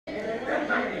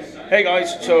Hey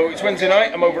guys, so it's Wednesday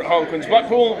night, I'm over at Harlequins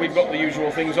Blackpool. We've got the usual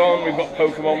things on, we've got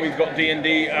Pokemon, we've got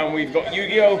D&D, and we've got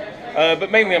Yu-Gi-Oh! But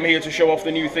mainly I'm here to show off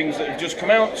the new things that have just come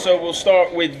out. So we'll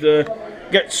start with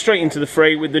get straight into the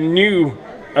fray with the new,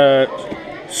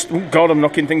 God, I'm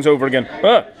knocking things over again.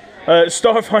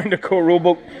 Starfinder core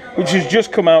rulebook, which has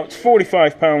just come out. It's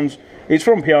 £45. It's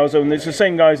from Piazza, and it's the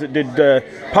same guys that did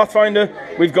Pathfinder.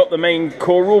 We've got the main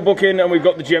core rulebook in, and we've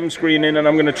got the gem screen in, and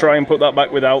I'm going to try and put that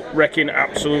back without wrecking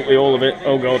absolutely all of it.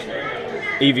 Oh god,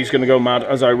 Evie's going to go mad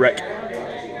as I wreck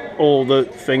all the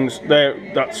things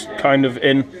there. That's kind of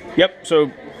in. Yep, so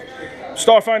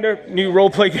Starfinder, new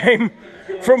roleplay game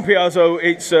from Piazza.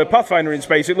 It's Pathfinder in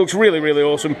space. It looks really, really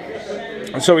awesome.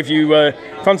 So if you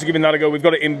fancy giving that a go, we've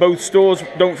got it in both stores.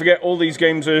 Don't forget, all these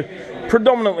games are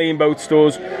predominantly in both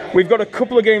stores. We've got a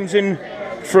couple of games in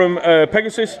from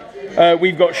Pegasus.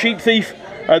 We've got Sheep Thief.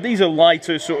 These are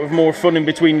lighter, sort of more fun in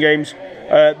between games.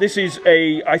 This is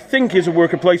I think is a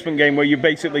worker placement game where you're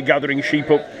basically gathering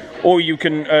sheep up, or you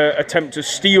can attempt to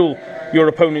steal your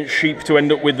opponent's sheep to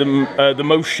end up with them, the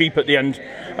most sheep at the end.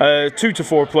 2 to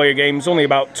 4 player games, only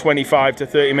about 25 to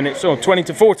 30 minutes, or 20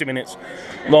 to 40 minutes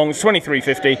long. It's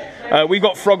 $23.50. We've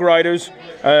got Frog Riders,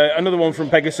 another one from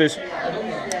Pegasus.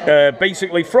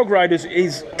 Basically, Frog Riders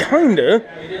is kinda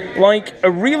like a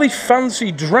really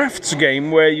fancy drafts game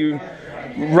where you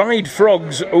ride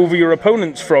frogs over your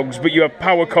opponent's frogs, but you have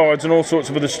power cards and all sorts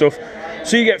of other stuff.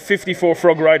 So you get 54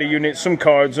 Frog Rider units, some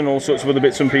cards, and all sorts of other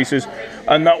bits and pieces.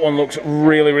 And that one looks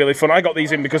really, really fun. I got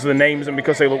these in because of the names and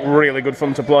because they look really good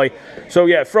fun to play. So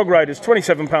yeah, Frog Riders,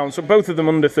 £27. So both of them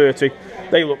under 30.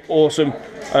 They look awesome.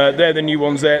 They're the new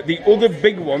ones there. The other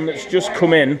big one that's just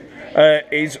come in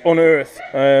is Unearth.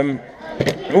 And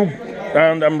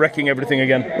I'm wrecking everything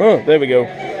again. Oh, there we go.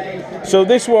 So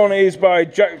this one is by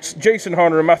Jason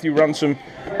Harner and Matthew Ransom.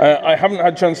 I haven't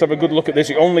had a chance to have a good look at this.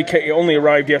 It only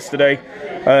arrived yesterday.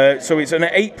 So it's an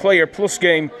 8-player plus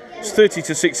game. It's 30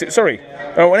 to 60. Sorry,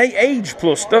 oh, an 8-age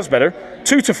plus. That's better.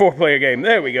 2 to 4 player game.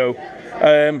 There we go.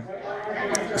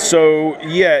 So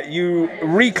yeah, you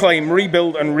reclaim,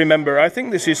 rebuild, and remember. I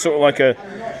think this is sort of like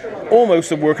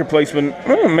almost a worker placement.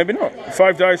 Oh, maybe not.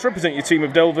 5 dice represent your team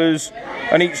of delvers,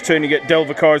 and each turn you get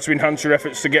delver cards to enhance your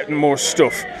efforts to get more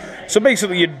stuff. So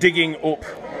basically, you're digging up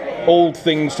old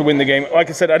things to win the game. Like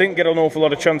I said, I didn't get an awful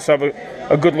lot of chance to have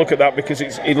a good look at that because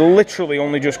it literally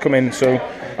only just come in. So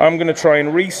I'm going to try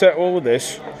and reset all of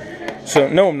this. So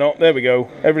no, I'm not. There we go.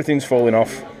 Everything's falling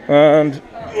off. And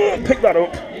pick that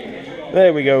up.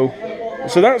 There we go.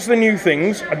 So that's the new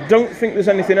things. I don't think there's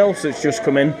anything else that's just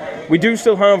come in. We do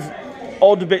still have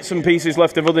odd bits and pieces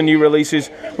left of other new releases.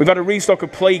 We've had a restock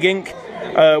of Plague Inc.,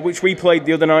 which we played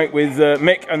the other night with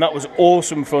Mick, and that was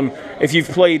awesome fun. If you've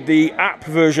played the app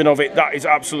version of it, that is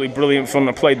absolutely brilliant fun.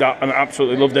 I played that and I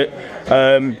absolutely loved it.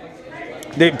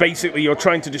 Basically, you're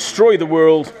trying to destroy the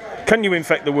world. Can you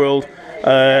infect the world?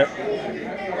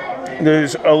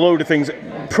 There's a load of things.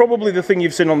 Probably the thing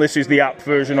you've seen on this is the app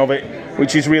version of it,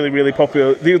 which is really, really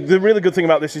popular. The really good thing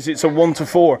about this is it's a 1 to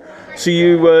 4, so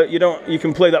you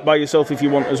can play that by yourself if you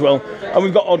want as well. And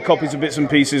we've got odd copies of bits and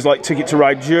pieces like Ticket to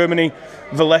Ride Germany,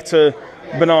 Valletta,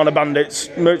 Banana Bandits,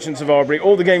 Merchants of Arbery.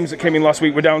 All the games that came in last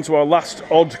week we're down to our last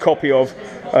odd copy of.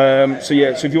 So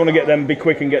yeah, so if you want to get them, be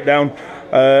quick and get down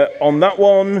on that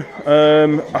one.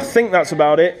 I think that's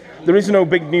about it. There is no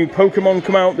big new Pokemon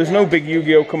come out. There's no big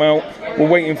Yu-Gi-Oh! Come out. We're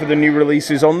waiting for the new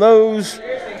releases on those.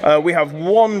 We have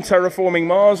 1 Terraforming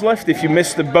Mars left if you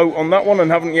missed the boat on that one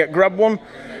and haven't yet grabbed one.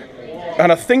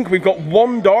 And I think we've got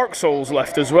 1 Dark Souls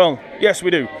left as well. Yes, we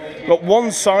do. We've got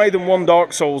 1 Scythe and 1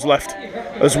 Dark Souls left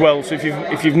as well. So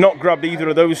if you've not grabbed either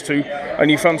of those 2 and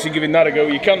you fancy giving that a go,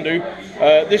 you can do.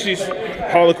 This is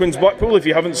Harlequins Blackpool if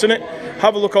you haven't seen it.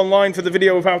 Have a look online for the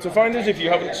video of how to find us if you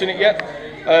haven't seen it yet.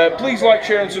 Please like,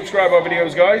 share and subscribe our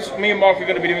videos, guys. Me and Mark are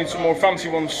going to be doing some more fancy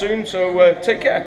ones soon, so take care.